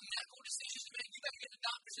you got medical decisions to make. You got to get the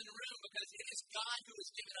doctors in the room because it is God who has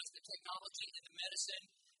given us the technology and the medicine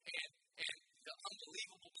and the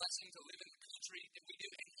unbelievable blessing to live in the country that we do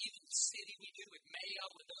and even the city we do with Mayo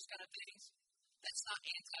and those kind of things. That's not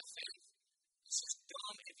anti-faith. It's just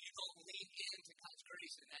dumb if you don't lean into God's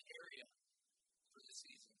grace in that area for the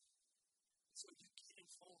season. So you get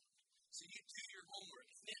informed. So you do your homework.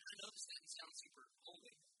 And then I know this doesn't sound super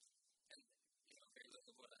holy, and very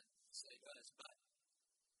little of what I say does, but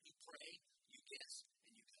you pray, you guess,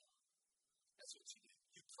 and you go. That's what you do.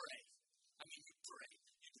 You pray. You pray.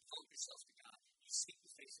 You devote yourself to God. You seek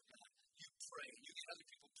the face of God. You pray. You get other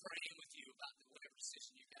people praying with you about whatever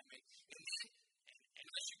decision you got to make. And then,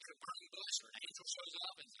 unless you get a burning bush or an angel shows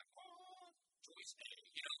up and it's like, oh, Joyce,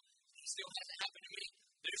 it still hasn't happened to me.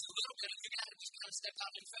 There's a little bit of you got to just kind of step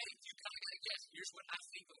out in faith. You kind of got to guess. Here's what I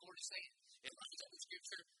think the Lord is saying. It lines up with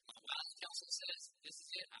Scripture. My wise counsel says, this is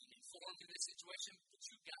it. I'm informed in this situation, but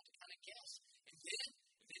you've got to kind of guess. And then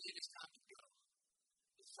it is time to go.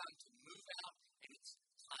 It's time to move out, and it's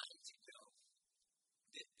time to go.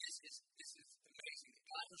 This is amazing that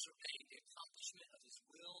God has ordained the accomplishment of His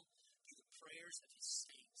will through the prayers of His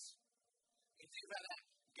saints. Think about that.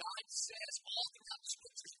 God says all throughout the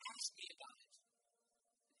Scriptures, ask me about it.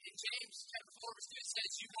 In James chapter 4, verse 2, it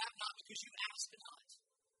says, you have not because you ask not.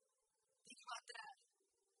 Think about that.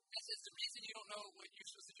 That says the reason you don't know what you're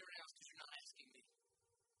supposed to do right now is because you're not asking me.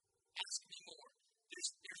 Ask me more.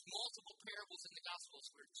 There's multiple parables in the Gospels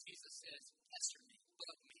where Jesus says, pester me,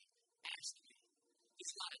 bug me, ask me.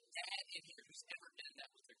 There's not a dad in here who's ever done that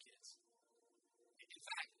with their kids. In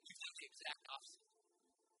fact, we've done the exact opposite.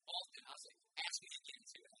 Often I'll say, ask me again,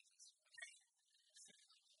 see what happens. Okay?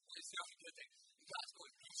 It's not a good thing. And God's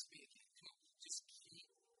going, ask me again. Come on, just keep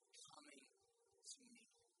coming to me.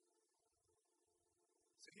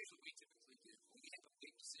 So here's what we typically do. When we have a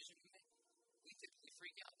big decision to make, we typically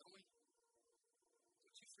freak out, don't we?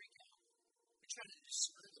 Don't you freak out? We're trying to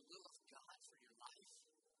discern the will of God for your life.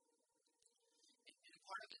 And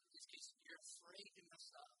part of it is because you're afraid to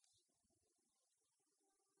mess up.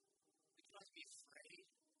 We can also be afraid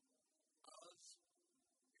of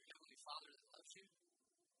your Heavenly Father that loves you.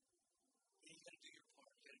 And you got to do your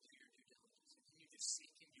part. You got to do your due diligence. And then you just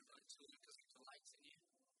seek Him, you run to Him because He delights in you.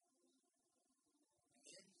 And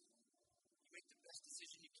then you make the best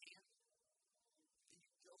decision you can. And then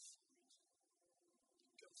you go for it.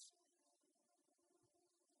 You go for it.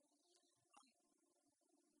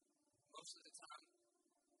 Most of the time,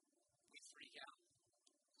 we freak out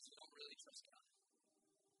because we don't really trust God.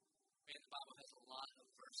 Man, the Bible has a lot of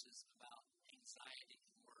verses about anxiety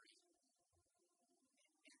and worry.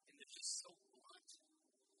 And they're just so blunt.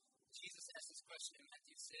 Jesus asked this question in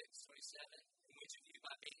Matthew 6:27. Which of you,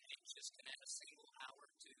 by being anxious, can add a single hour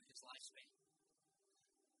to his lifespan?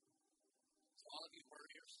 So all of you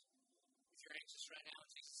warriors, if you're anxious right now,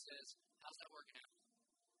 Jesus says, how's that working out?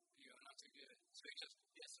 You go, not too good. So he goes,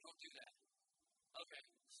 yes, don't do that. Okay.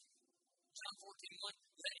 John 14:1,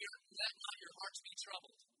 let not your hearts be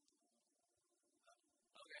troubled.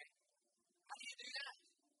 Okay. How do you do that?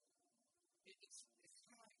 It's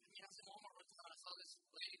kind of like, I was in Walmart one time and I saw this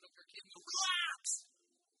lady look at her kid and go, relax!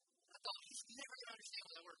 I thought, he's never going to understand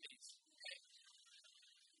what that word means. Okay?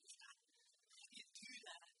 How do you do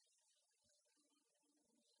that?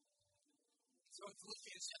 So in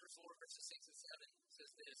Philippians chapter 4, verses 6 and 7, it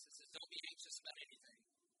says this. It says, don't be anxious about anything.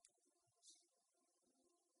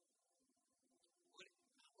 What if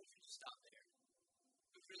you just stop there?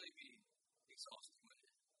 It would really be exhausting, wouldn't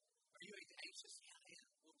it? Are you anxious? Yeah, I am.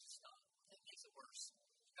 We'll just stop. That makes it worse.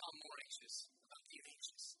 Now I'm more anxious about being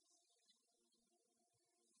anxious.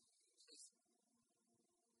 It says,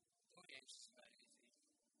 don't be anxious about anything.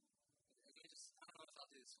 I don't know if I'll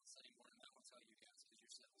do this on Sunday morning. I won't tell you guys because you're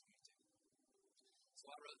set with me too. So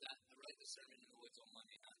I wrote the sermon in the woods on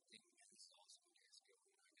Monday night. I'm thinking, man, this is awesome. Let's go.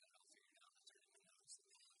 I got it all figured out. I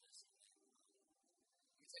turned in my notes.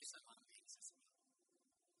 Let me tell you something I'm anxious about.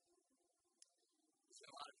 There's been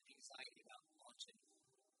a lot of anxiety about launching.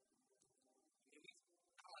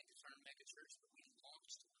 I like the term mega church, but we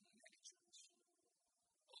launched a mega church.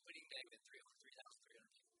 Opening day with 3,300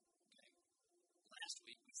 people. Okay. Last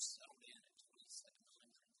week we settled in at 2,700.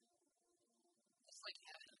 That's like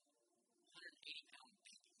having 180-pound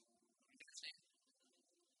baby. You understand?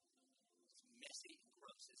 It's messy and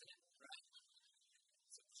gross, isn't it? Right?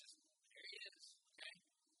 So just, there you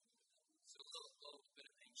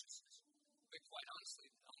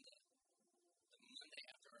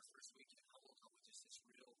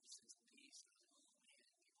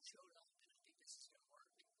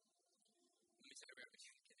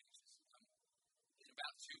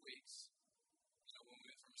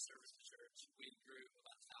first service to church, we grew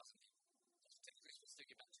about 1,000 people. That's typically supposed to take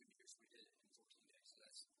about 2 years. We did it in 14 days, so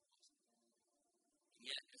that's awesome. And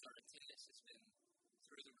yet, as our attendance has been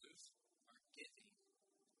through the roof, our giving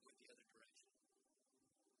went the other direction.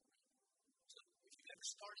 So if you've ever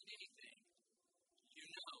started anything, you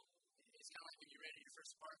know, it's kind of like when you rented your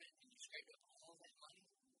first apartment and you scraped up all that money,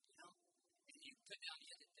 and you put down the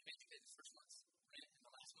bed you paid the first month's rent and the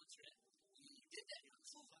last month's rent, and then you did that, you're like,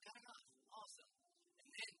 I got enough, awesome. And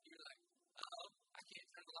then you're like, I can't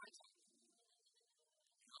turn the lights on.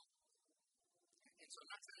 And so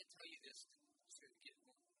I'm not trying to tell you this to get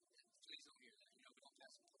more, please don't hear that. We don't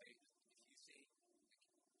pass a plate. If you see,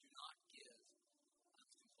 do not give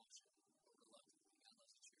out of compulsion or reluctantly. God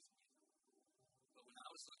loves a cheerful giver. But when I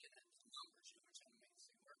was looking at the numbers, we're trying to make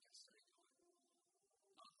this thing work, I started going,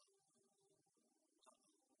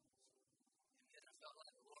 And then I felt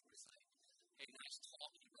like the Lord was like, hey, nice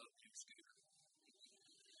talk you wrote in your scooter.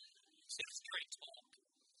 He said, it's great talk.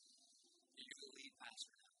 You're the lead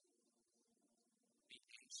pastor now. Be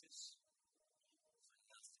anxious for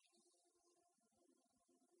nothing.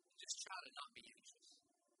 Just try to not be anxious.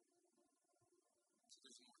 So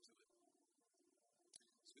there's more to it.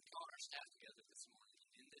 So we called our staff together this morning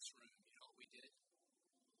in this room. You know what we did?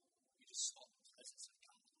 We just saw the presence of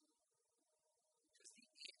God. Because the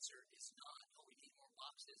answer is not, we need more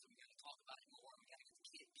boxes, and we got to talk about it more, and we got to get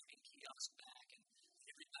the giving kiosk back, and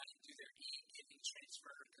everybody do their e-giving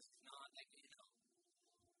transfer, because if not,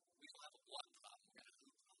 we don't have a what problem, we got a who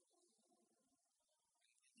problem.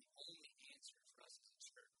 And the only answer for us as a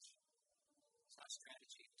church is not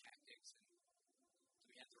strategy and tactics, and do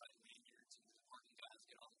we have the right lanyards, and do the parking guys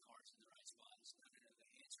get all the cars in the right spots? No.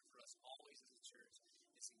 The answer for us always as a church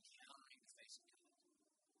is encountering the face of God.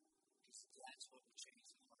 Because that's what will change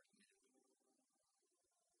the heart of men.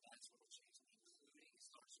 That's what will change, including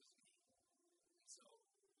starts with me. And so,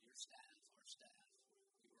 your staff, our staff,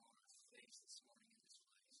 we were on our face this morning in this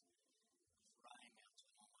place, crying out to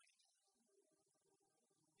an almighty God.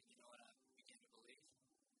 And you know what I began to believe?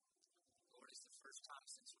 Lord, it's the first time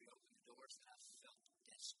since we opened the doors that I've felt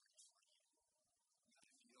desperate for you.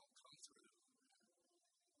 God, if you don't come through,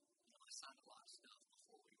 I signed a lot of stuff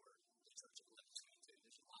before we were the Church of 1122.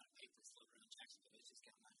 There's a lot of papers floating around Jacksonville. It's just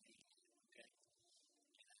got my name on it, okay?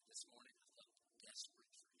 And this morning I felt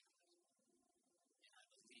desperate for you. And I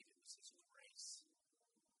believe it was His grace.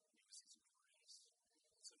 It was His grace.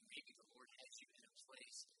 So maybe the Lord has you in a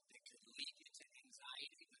place that could lead you to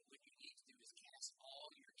anxiety, but what you need to do is cast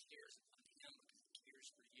all your cares upon Him because He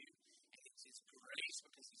cares for you. And it's His grace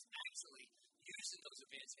because He's actually using those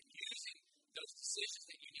events and using those decisions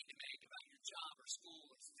that you need to make about your job or school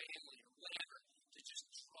or family or whatever to just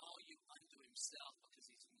draw you unto Himself because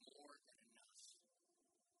He's more than enough.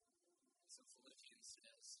 So Philippians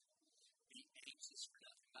says, be anxious for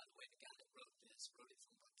nothing. By the way, the guy that wrote this wrote it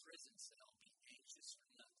from a prison cell. Be anxious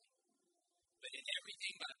for nothing. But in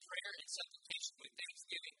everything by prayer and supplication with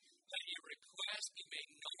thanksgiving, let your request be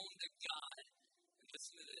made known to God. And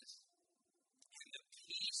listen to this. And the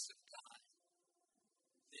peace of God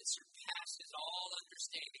that surpasses all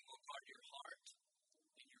understanding will guard your heart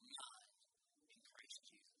and your mind in Christ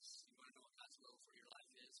Jesus. You want to know what God's will for your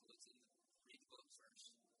life is? Well, it's in read the book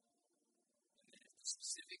first. And then if the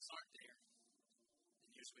specifics aren't there,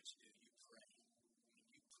 then here's what you do. You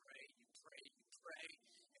pray. You pray.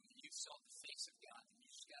 And when you saw the face of God, then you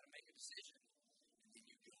just got to make a decision. And then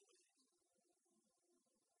you go with it.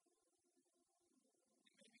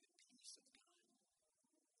 And maybe the peace of God,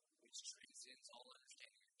 which transcends all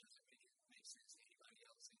understanding, it doesn't make sense to anybody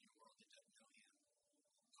else in your world that doesn't know Him.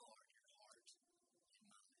 Guard your heart and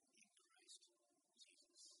mind in Christ Jesus. Maybe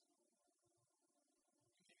God's will be done.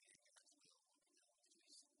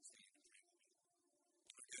 Please stand and pray with me.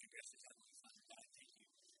 Our good and gracious Heavenly Father, God, thank you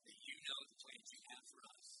that you know the plans you have for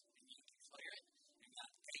us, and you declare it. And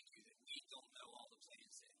God, thank you that we don't know all the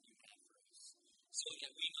plans that you have for us, so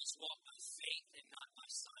that we must walk by faith and not by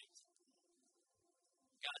sight.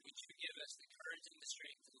 God, would you give us the courage and the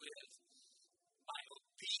strength to live by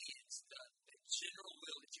obedience, the general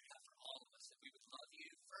will that you have for all of us, that we would love you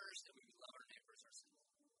first, and we would love our neighbors ourselves.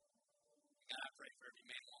 God, I pray for every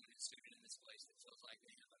man, woman, and student in this place that feels like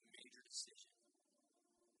they have a major decision.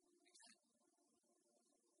 God,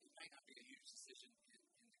 it might not be a huge decision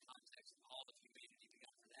in the context of all of humanity, but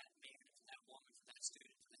God, for that man, for that woman, for that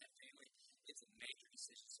student, for that family, it's a major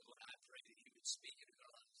decision. So Lord, I pray that you would speak into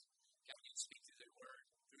their lives. God, you'd speak through their word,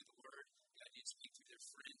 through the word. God, you'd speak through their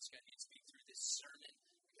friends. God, you'd speak through this sermon.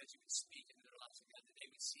 God, you would speak into their lives. And God, that they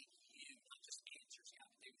would seek you, not just answers, God,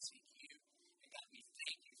 but they would seek you. And God, we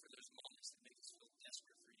thank you for those moments that make us feel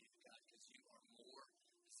desperate for you, God, because you are more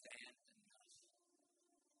than enough.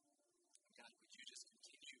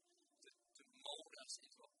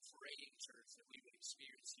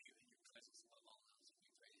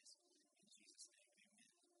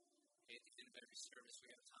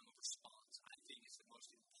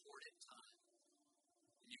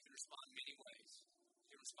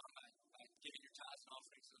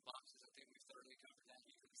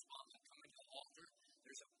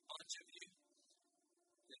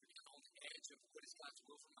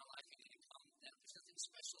 will for my life, you need to come. Now, there's nothing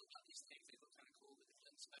special about these things. They look kind of cool, but there's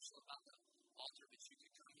nothing special about the altar. But you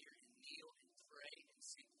could come here and kneel and pray and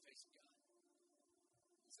seek